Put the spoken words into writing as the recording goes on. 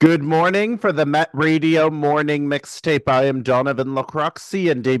Good morning for the Met Radio Morning Mixtape. I am Donovan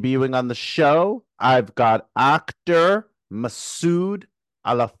Lacroixy, and debuting on the show, I've got actor Masud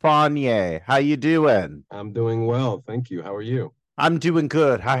Oulfani. How you doing? I'm doing well, thank you. How are you? I'm doing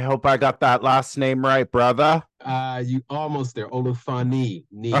good. I hope I got that last name right, brother. You almost there. Oulfani,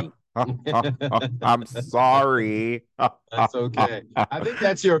 knee. I'm sorry. That's okay. I think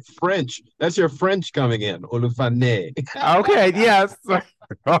that's your French. That's your French coming in. Oulfane. Okay, yes.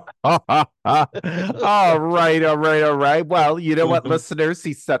 All right, all right, all right. Well, you know what, listeners?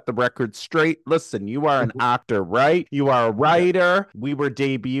 He set the record straight. Listen, you are an actor, right? You are a Yeah. writer. We were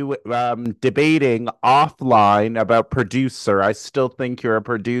debating offline about producer. I still think you're a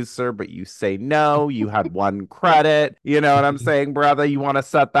producer, but you say no. You had one credit. You know what I'm saying, brother? You want to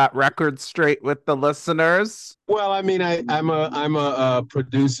set that record straight with the listeners? Well, I mean, I'm a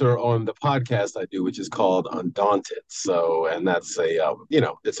producer on the podcast I do, which is called Undaunted. So, and that's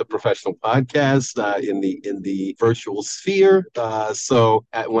it's a professional podcast in the virtual sphere.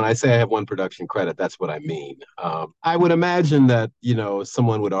 When I say I have one production credit, that's what I mean. I would imagine that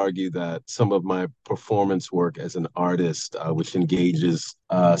someone would argue that some of my performance work as an artist, which engages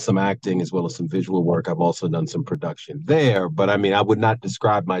some acting as well as some visual work. I've also done some production there, but I mean, I would not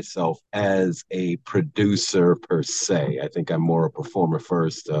describe myself as a producer per se. I think I'm more a performer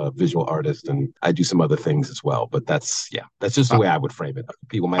first, visual artist, and I do some other things as well. But that's just the Uh, way I would frame it.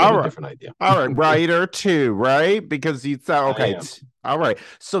 People might have all a right. different idea. All right, writer too, right? Because you thought, I okay, am. all right.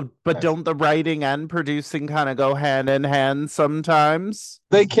 So, but Yes. don't the writing and producing kind of go hand in hand sometimes?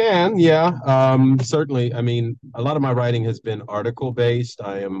 They can, yeah. Certainly. I mean, a lot of my writing has been article based.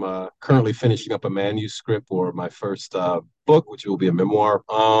 I am currently finishing up a manuscript for my first book, which will be a memoir.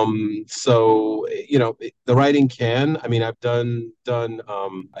 The writing can. I mean, I've done.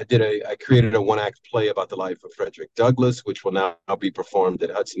 I created a one act play about the life of Frederick Douglass, which will now be performed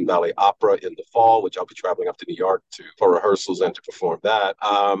at Hudson Valley Opera in the fall, which I'll be traveling up to New York to for rehearsals and to perform that.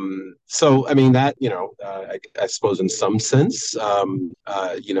 I mean that I suppose in some sense,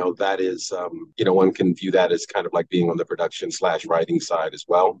 that is, one can view that as kind of like being on the production / writing side as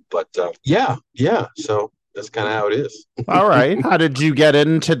well. But yeah. So that's kind of how it is. All right. How did you get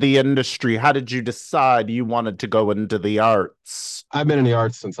into the industry? How did you decide you wanted to go into the arts? I've been in the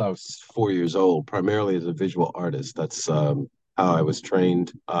arts since I was 4 years old, primarily as a visual artist. That's how I was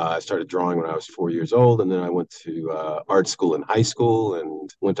trained. I started drawing when I was 4 years old, and then I went to art school in high school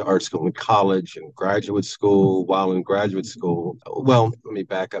and went to art school in college and graduate school. While in graduate school, well, let me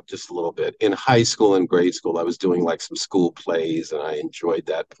back up just a little bit. In high school and grade school, I was doing like some school plays, and I enjoyed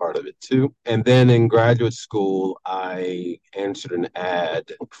that part of it too. And then in graduate school, I answered an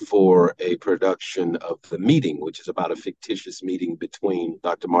ad for a production of The Meeting, which is about a fictitious meeting between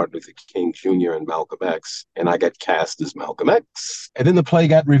Dr. Martin Luther King Jr. and Malcolm X. And I got cast as Malcolm X. And then the play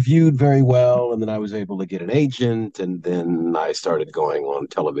got reviewed very well. And then I was able to get an agent. And then I started going on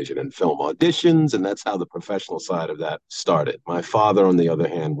television and film auditions. And that's how the professional side of that started. My father, on the other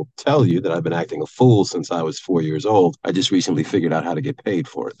hand, will tell you that I've been acting a fool since I was 4 years old. I just recently figured out how to get paid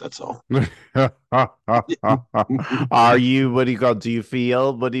for it. That's all. Are you, what do you call, do you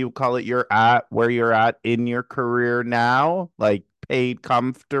feel, what do you call it, you're at where you're at in your career now? Like paid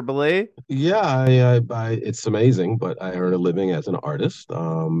comfortably? Yeah, it's amazing, but I earn a living as an artist.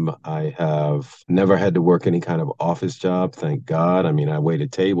 I have never had to work any kind of office job, thank God. I mean, I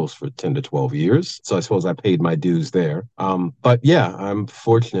waited tables for 10 to 12 years, so I suppose I paid my dues there. But yeah, I'm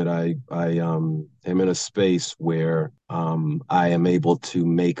fortunate. I am in a space where I am able to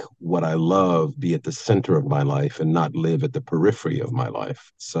make what I love be at the center of my life and not live at the periphery of my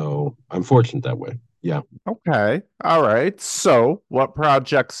life. So I'm fortunate that way. Yeah. Okay. All right. So, what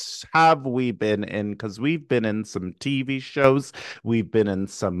projects have we been in? Because we've been in some TV shows, we've been in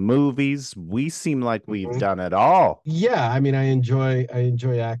some movies. We seem like we've Mhm. done it all. Yeah, I mean, I enjoy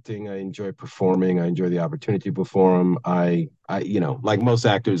acting. I enjoy performing. I enjoy the opportunity to perform. Like most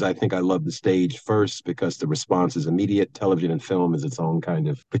actors, I think I love the stage first because the response is immediate. Television and film is its own kind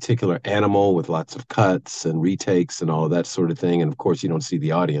of particular animal with lots of cuts and retakes and all of that sort of thing. And of course, you don't see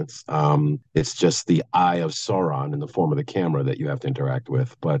the audience. It's just the eye of Sauron in the form of the camera that you have to interact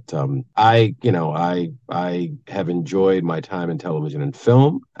with. But I have enjoyed my time in television and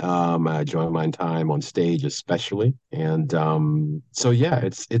film. I enjoy my time on stage, especially. And so yeah,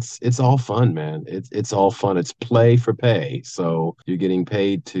 it's all fun, man. It's all fun. It's play for pay. So you're getting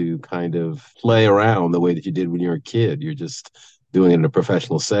paid to kind of play around the way that you did when you were a kid. You're just doing it in a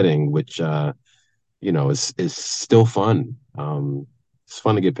professional setting, which is still fun. It's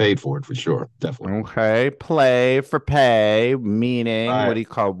fun to get paid for it for sure. Definitely. Okay, play for pay, meaning what Right. do you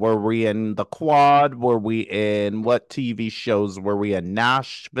call? Were we in the quad? Were we in what TV shows were we in?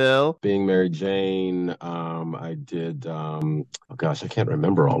 Nashville? Being Mary Jane, I did oh gosh, I can't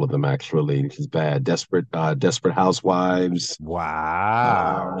remember all of them actually, which is bad. Desperate Housewives,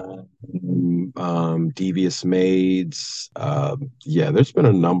 Wow. Devious Maids. Yeah, there's been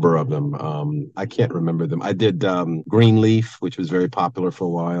a number of them. I can't remember them. I did Greenleaf, which was very popular for a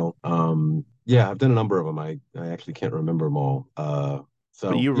while. Yeah, I've done a number of them. I actually can't remember them all. But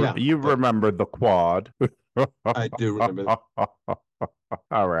So yeah, you but remember the quad. I do remember.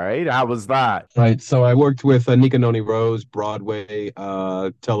 All right. How was that? Right. So I worked with Nika Noni Rose, Broadway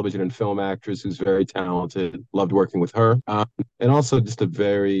television and film actress who's very talented. Loved working with her. And also just a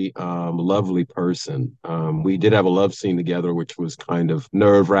very lovely person. We did have a love scene together, which was kind of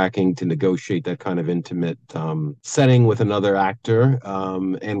nerve-wracking to negotiate that kind of intimate setting with another actor.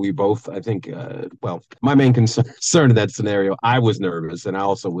 And we both, I think, well, my main concern in that scenario, I was nervous and I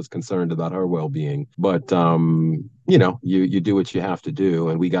also was concerned about her well-being. But you do what you have to do,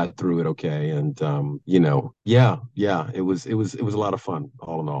 and we got through it okay. And yeah, it was a lot of fun,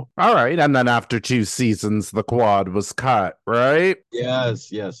 all in all. All right. And then after 2 seasons, the quad was cut, right?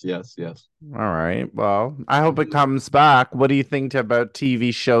 Yes, yes, yes, yes. All right. Well, I hope it Mhm. comes back. What do you think about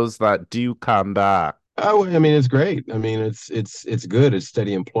TV shows that do come back? Oh, I mean, it's great. I mean, it's good. It's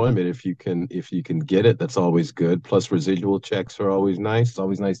steady employment if you can get it. That's always good. Plus, residual checks are always nice. It's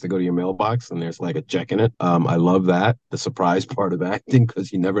always nice to go to your mailbox and there's like a check in it. I love that. The surprise part of acting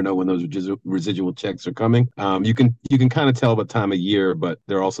because you never know when those residual checks are coming. You can kind of tell what time of year, but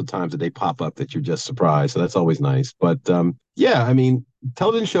there are also times that they pop up that you're just surprised. So that's always nice. But yeah, I mean,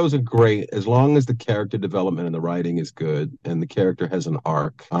 television shows are great as long as the character development and the writing is good and the character has an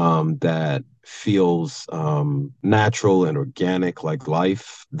arc that feels natural and organic like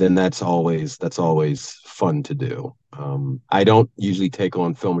life, then that's always fun to do. I don't usually take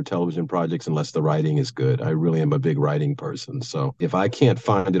on film or television projects unless the writing is good. I really am a big writing person. So if I can't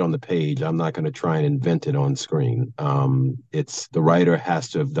find it on the page, I'm not going to try and invent it on screen. It's the writer has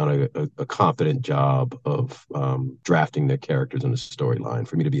to have done a competent job of drafting their characters in a storyline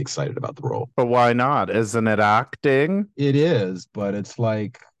for me to be excited about the role. But why not? Isn't it acting? It is, but it's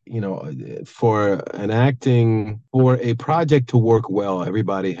like, for for a project to work well,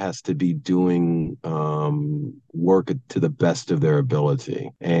 everybody has to be doing work to the best of their ability.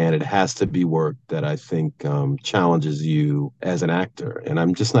 And it has to be work that I think challenges you as an actor. And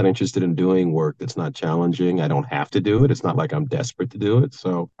I'm just not interested in doing work that's not challenging. I don't have to do it. It's not like I'm desperate to do it.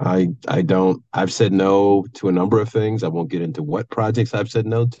 So I don't, I've said no to a number of things. I won't get into what projects I've said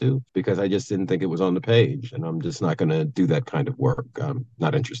no to because I just didn't think it was on the page. And I'm just not going to do that kind of work. I'm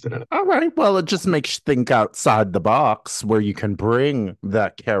not interested in it. All right. Well, it just makes you think outside the box where you can bring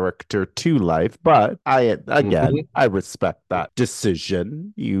that character to life. But again, Hmm. I respect that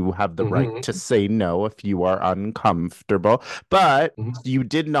decision. You have the right to Hmm. say no if you are uncomfortable. But Hmm. you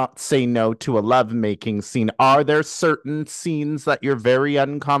did not say no to a lovemaking scene. Are there certain scenes that you're very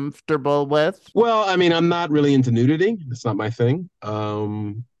uncomfortable with? Well, I mean, I'm not really into nudity. That's not my thing.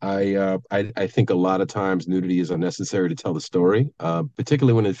 I think a lot of times nudity is unnecessary to tell the story,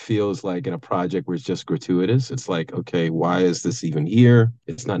 particularly when it feels like in a project where it's just gratuitous. It's like, okay, why is this even here?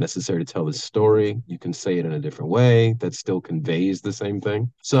 It's not necessary to tell the story. You can say it in a different way that still conveys the same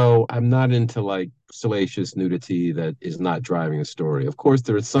thing. So I'm not into like salacious nudity that is not driving a story. Of course,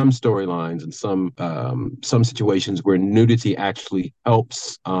 there are some storylines and some situations where nudity actually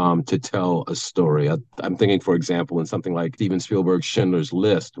helps to tell a story. I'm thinking, for example, in something like Steven Spielberg's Schindler's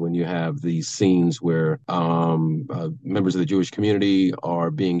List, when you have these scenes where members of the Jewish community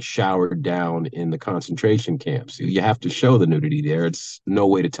are being showered down in the concentration camps. You have to show the nudity there. It's no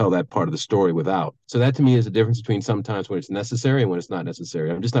way to tell that part of the story without. So that to me is a difference between sometimes when it's necessary and when it's not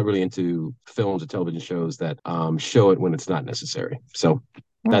necessary. I'm just not really into films or television shows that show it when it's not necessary. So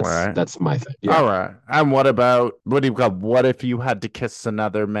All that's right. that's my thing. Yeah. All right. And what about what do you got? What if you had to kiss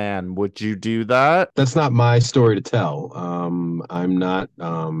another man? Would you do that? That's not my story to tell. I'm not,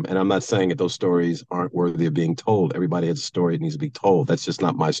 and I'm not saying that those stories aren't worthy of being told. Everybody has a story that needs to be told. That's just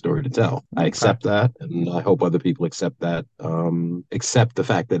not my story to tell. I Okay. accept that, and I hope other people accept that. Accept the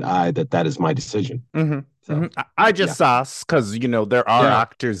fact that is my decision. hmm So, I yeah, just ask because, there are yeah.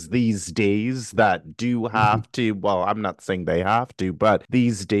 actors these days that do Mhm. have to, well, I'm not saying they have to, but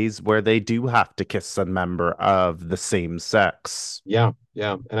these days where they do have to kiss a member of the same sex. Yeah.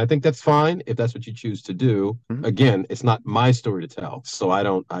 Yeah. And I think that's fine if that's what you choose to do. Mhm. Again, it's not my story to tell. So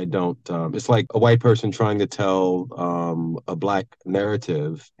it's like a white person trying to tell a black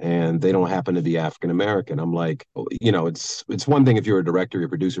narrative and they don't happen to be African American. I'm like, it's one thing if you're a director or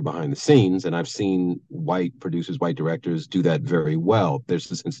producer behind the scenes. And I've seen white producers, white directors do that very well. There's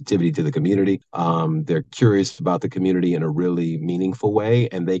a sensitivity to the community. They're curious about the community in a really meaningful way,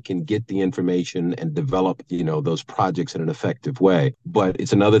 and they can get the information and develop, those projects in an effective way. But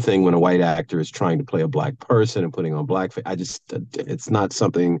it's another thing when a white actor is trying to play a black person and putting on blackface.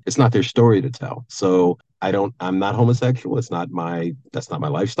 It's not their story to tell. So I'm not homosexual. That's not my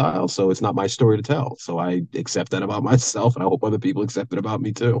lifestyle. So it's not my story to tell. So I accept that about myself, and I hope other people accept it about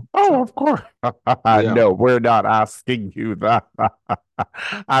me too. Oh, So of course. yeah, No, we're not asking you that.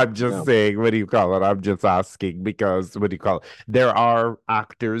 I'm just yeah, saying, what do you call it? I'm just asking because, what do you call it? There are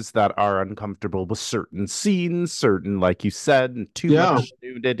actors that are uncomfortable with certain scenes, certain, like you said, and too yeah. much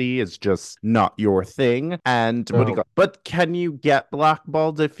nudity is just not your thing. And what do you No, call it? But can you get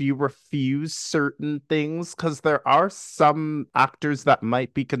blackballed if you refuse certain things? Because there are some actors that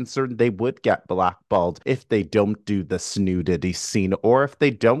might be concerned they would get blackballed if they don't do this nudity scene or if they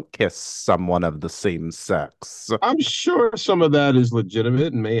don't kiss someone of the same sex. I'm sure some of that is legitimate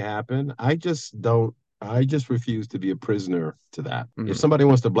and may happen. I just refuse to be a prisoner to that. If Mhm. somebody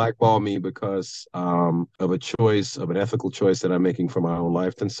wants to blackball me because of a choice, of an ethical choice that I'm making for my own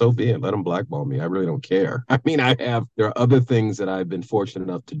life, then so be it. Let them blackball me. I really don't care. I mean, there are other things that I've been fortunate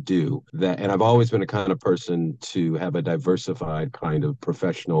enough to do and I've always been a kind of person to have a diversified kind of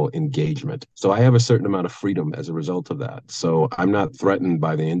professional engagement. So I have a certain amount of freedom as a result of that. So I'm not threatened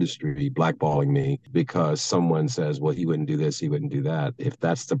by the industry blackballing me because someone says, well, he wouldn't do this, he wouldn't do that. If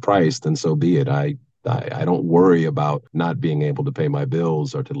that's the price, then so be it. I don't worry about not being able to pay my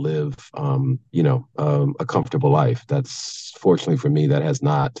bills or to live, a comfortable life. That's fortunately for me, that is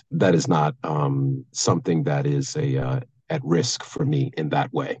not something that is at risk for me in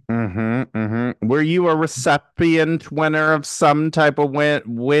that way. Were you a recipient winner of some type of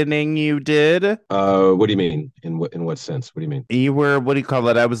winning you did? What do you mean? In what sense? What do you mean? You were, what do you call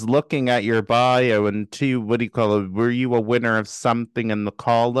it? I was looking at your bio and two, what do you call it? Were you a winner of something in the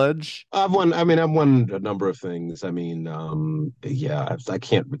college? I've won a number of things. I mean, yeah, I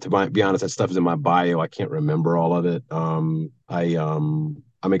can't, be honest, that stuff is in my bio. I can't remember all of it.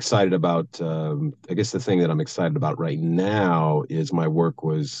 I'm excited about, I guess the thing that I'm excited about right now is my work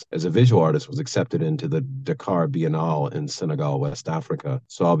was, as a visual artist, was accepted into the Dakar Biennale in Senegal, West Africa.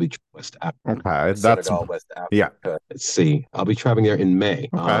 So I'll be West Okay, that's Senegal, West yeah. Africa. Let's see. I'll be traveling there in May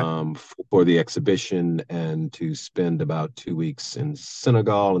Okay. for the exhibition and to spend about 2 weeks in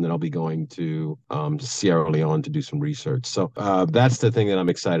Senegal, and then I'll be going to Sierra Leone to do some research. So that's the thing that I'm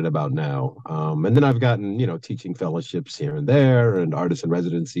excited about now. And then I've gotten, teaching fellowships here and there and artists in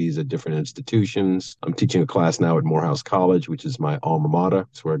residencies at different institutions. I'm teaching a class now at Morehouse College, which is my alma mater.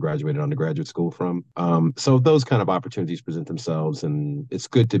 It's where I graduated undergraduate school from. So those kind of opportunities present themselves, and it's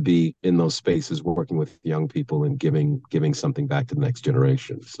good to be in those spaces working with young people and giving something back to the next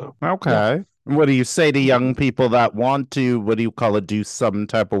generation. So yeah. Okay. What do you say to young people that want to, what do you call it, do some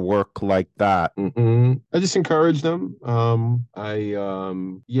type of work like that? I just encourage them.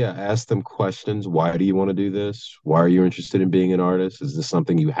 Yeah, ask them questions. Why do you want to do this? Why are you interested in being an artist? Is this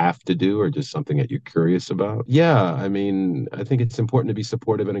something you have to do or just something that you're curious about? Yeah, I mean, I think it's important to be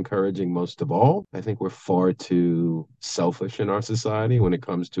supportive and encouraging most of all. I think we're far too selfish in our society when it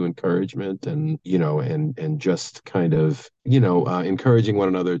comes to encouragement and, and just kind of, encouraging one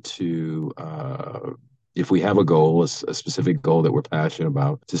another to if we have a goal, a specific goal that we're passionate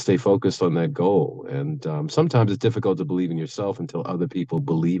about, to stay focused on that goal. And sometimes it's difficult to believe in yourself until other people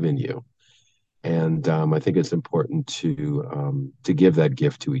believe in you. And I think it's important to give that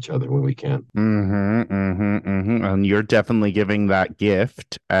gift to each other when we can. And you're definitely giving that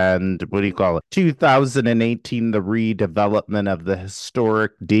gift. And what do you call it? 2018, the redevelopment of the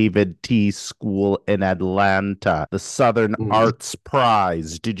historic David T. School in Atlanta, the Southern Mhm. Arts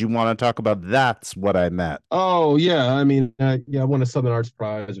Prize. Did you want to talk about that's what I meant? Oh yeah, I mean, yeah, I won a Southern Arts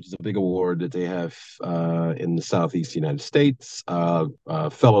Prize, which is a big award that they have in the Southeast United States.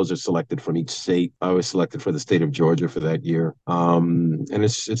 Fellows are selected from each state. I was selected for the state of Georgia for that year, and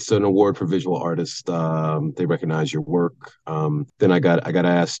it's an award for visual artists. They recognize your work. Then I got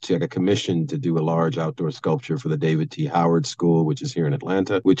commissioned to do a large outdoor sculpture for the David T. Howard School, which is here in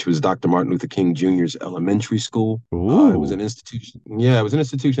Atlanta, which was Dr. Martin Luther King Jr.'s elementary school. It was an Ooh. institution. Yeah, it was an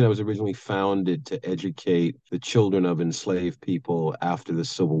institution that was originally founded to educate the children of enslaved people after the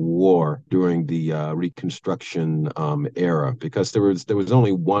Civil War during the Reconstruction era, because there was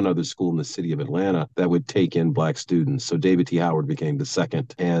only one other school in the city of Atlanta that would take in Black students. So David T. Howard became the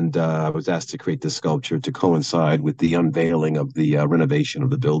second. And I was asked to create this sculpture to coincide with the unveiling of the renovation of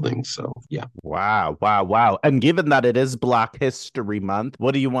the building. So, yeah. Wow, wow, wow. And given that it is Black History Month,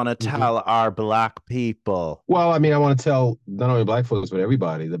 what do you want to Mhm. tell our Black people? Well, I mean, I want to tell not only Black folks, but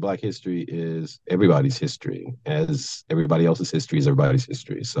everybody that Black history is everybody's history, as everybody else's history is everybody's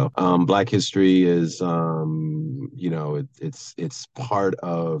history. So, Black history is, it's part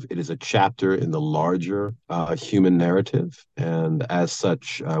of, it is a chapter in the larger human narrative. And as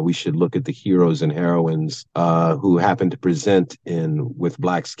such, we should look at the heroes and heroines who happen to present in with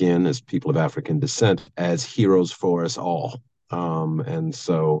Black skin as people of African descent as heroes for us all. And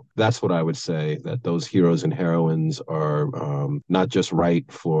so that's what I would say, that those heroes and heroines are not just right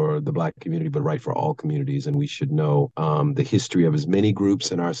for the Black community, but right for all communities. And we should know the history of as many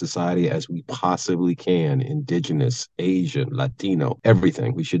groups in our society as we possibly can: Indigenous, Asian, Latino,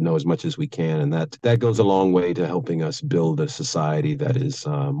 everything. We should know as much as we can. And that goes a long way to helping us build a society that is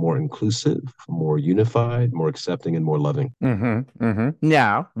more inclusive, more unified, more accepting, and more loving.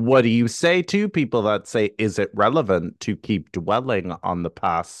 Now, what do you say to people that say, is it relevant to keep dwelling on the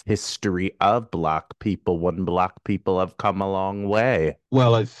past history of Black people when Black people have come a long way?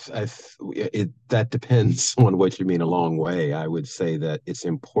 Well, that depends on what you mean a long way. I would say that it's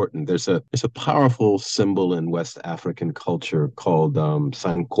important. There's a powerful symbol in West African culture called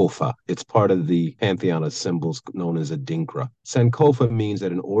Sankofa. It's part of the pantheon of symbols known as Adinkra. Sankofa means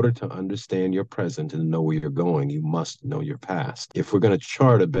that in order to understand your present and know where you're going, you must know your past. If we're going to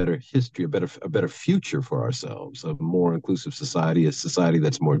chart a better history, a better future for ourselves, a more inclusive society, a society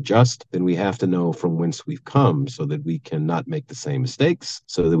that's more just, then we have to know from whence we've come so that we can not make the same mistakes,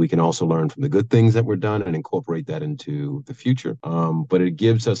 so that we can also learn from the good things that were done and incorporate that into the future. But it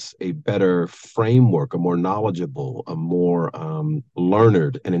gives us a better framework, a more knowledgeable, a more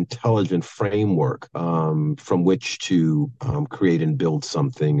learned and intelligent framework from which to create and build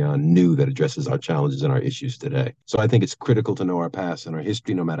something new that addresses our challenges and our issues today. So I think it's critical to know our past and our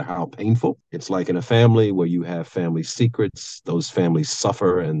history, no matter how painful. It's like in a family where you have family secrets, those families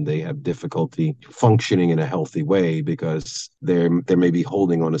suffer and they have difficulty functioning in a healthy way because there may be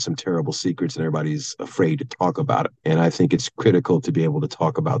holding on to some terrible secrets and everybody's afraid to talk about it. And I think it's critical to be able to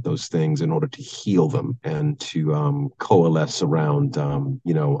talk about those things in order to heal them and to coalesce around,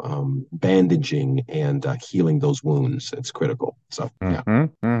 bandaging and healing those wounds. It's critical. So,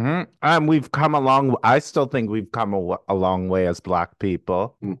 yeah. We've come along. I still think we've come a long way as Black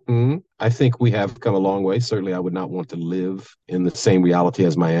people. I think we have come a long way. Certainly, I would not want to live in the same reality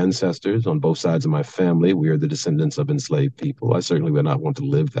as my ancestors on both sides of my family. We are the descendants of enslaved people. I certainly would not want to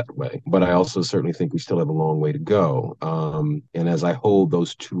live that way. But I also certainly think we still have a long way to go. And as I hold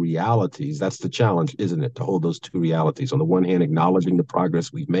those two realities, that's the challenge, isn't it? To hold those two realities. On the one hand, acknowledging the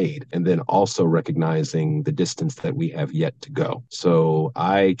progress we've made, and then also recognizing the distance that we have yet to go. So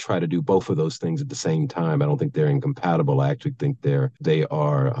I try to do both of those things at the same time. I don't think they're incompatible. I actually think they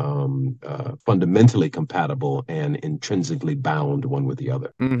are fundamentally compatible and intrinsically bound one with the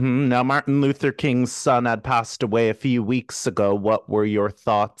other. Now, Martin Luther King's son had passed away a few weeks ago. What were your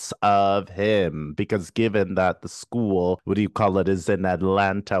thoughts of him? Because given that the school, what do you call it, is in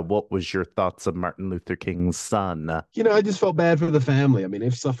Atlanta, what was your thoughts of Martin Luther King's son? I just felt bad for the family. I mean,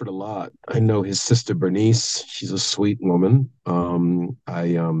 they've suffered a lot. I know his sister Bernice. She's a sweet woman.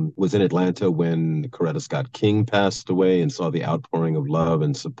 I was in Atlanta when Coretta Scott King passed away and saw the outpouring of love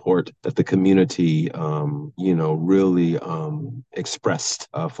and support that the community, really expressed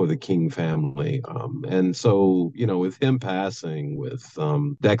for the King family. And so, with him passing, with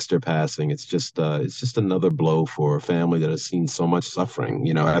Dexter passing, it's just another blow for a family that has seen so much suffering.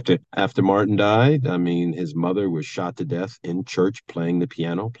 After Martin died, I mean, his mother was shot to death in church playing the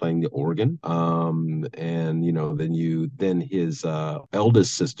piano, playing the organ. And then his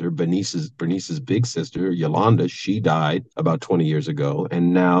eldest sister, Bernice's big sister, Yolanda, she died about 20 years ago,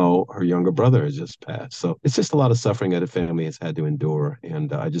 and now her younger brother has just passed. So it's just a lot of suffering that a family has had to endure,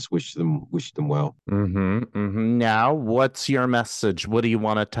 and I just wish them well. Now, what's your message? What do you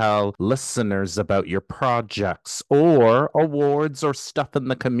want to tell listeners about your projects or awards or stuff in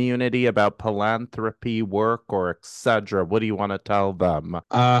the community about philanthropy work or etc.? What do you want to tell them?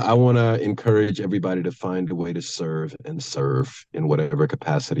 I want to encourage everybody to find a way to serve and serve in whatever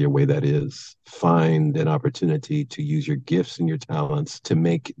capacity or way that is. Find an opportunity to use your gifts and your talents to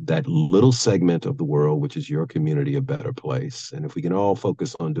make that little segment of the world, which is your community, a better place. And if we can all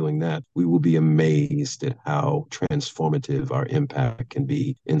focus on doing that, we will be amazed at how transformative our impact can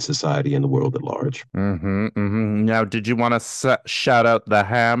be in society and the world at large. Now, did you want to shout out the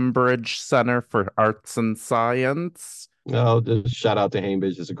Hambridge Center for Arts and Science? Oh, just shout out to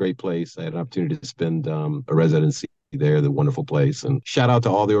Cambridge. It's a great place. I had an opportunity to spend a residency there, the wonderful place. And shout out to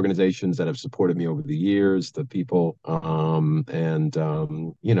all the organizations that have supported me over the years, the people, and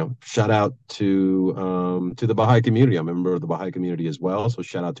shout out to the Baha'i community. I'm a member of the Baha'i community as well. So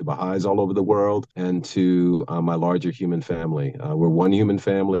shout out to Baha'is all over the world and to my larger human family. We're one human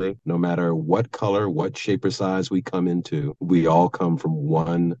family, no matter what color, what shape or size we come into. We all come from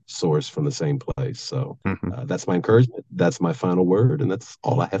one source, from the same place. So that's my encouragement. That's my final word, and that's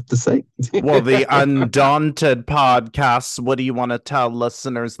all I have to say. Well, the Undaunted podcast, what do you want to tell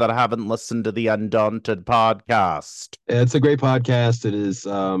listeners that haven't listened to the Undaunted podcast? It's a great podcast.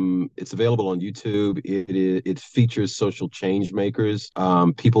 It's available on YouTube. It features social change makers,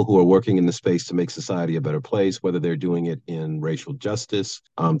 people who are working in the space to make society a better place, whether they're doing it in racial justice,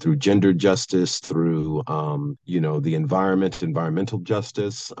 through gender justice, through the environmental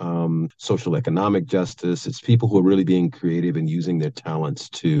justice, social economic justice. It's people who are really being creative and using their talents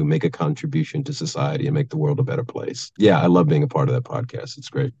to make a contribution to society and make the world a better place. Yeah, I love being a part of that podcast. It's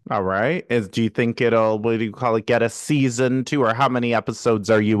great. All right. Do you think it'll, what do you call it, get a season two, or how many episodes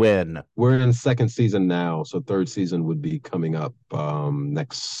are you in? We're in second season now, so third season would be coming up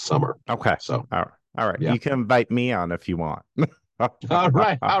next summer. Okay. So, all right. yeah. You can invite me on if you want. All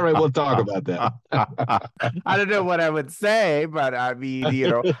right, we'll talk about that. I don't know what I would say, but I mean,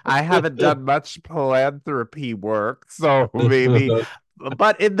 I haven't done much philanthropy work, so maybe.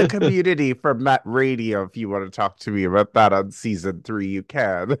 But in the community for Met Radio, if you want to talk to me about that on season 3, you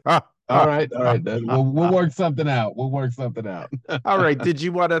can. All right. Then we'll work something out. We'll work something out. All right. Did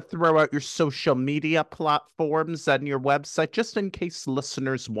you want to throw out your social media platforms and your website just in case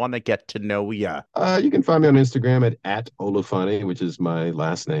listeners want to get to know you? You can find me on Instagram at Oulfani, which is my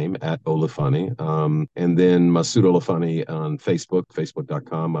last name, at Oulfani. And then Masud Oulfani on Facebook,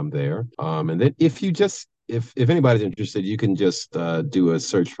 facebook.com. I'm there. And then if anybody's interested, you can just do a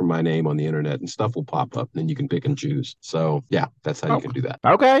search for my name on the internet and stuff will pop up. And then you can pick and choose. So yeah, that's how you can do that.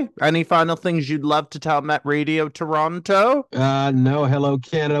 Okay. Any final things you'd love to tell Met Radio Toronto? No, hello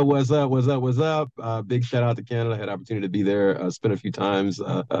Canada. What's up? What's up? What's up? Big shout out to Canada. I had an opportunity to be there, spent a few times,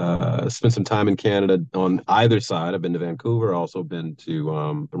 spent some time in Canada on either side. I've been to Vancouver, also been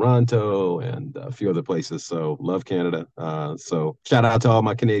to Toronto and a few other places. So love Canada. So shout out to all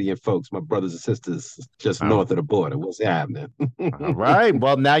my Canadian folks, my brothers and sisters, just north of the border. What's happening? All right.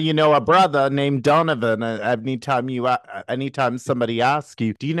 Well, now you know a brother named Donovan. Anytime somebody asks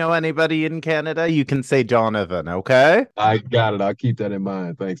you, do you know anybody in Canada? You can say Donovan. Okay. I got it. I'll keep that in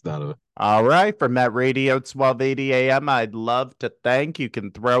mind. Thanks, Donovan. All right. From Met Radio 1280 AM, I'd love to thank you. Can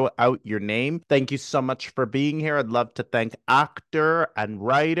throw out your name. Thank you so much for being here. I'd love to thank actor and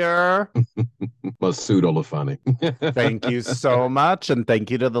writer Masud Oulfani. Thank you so much. And thank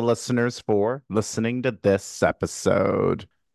you to the listeners for listening to this episode.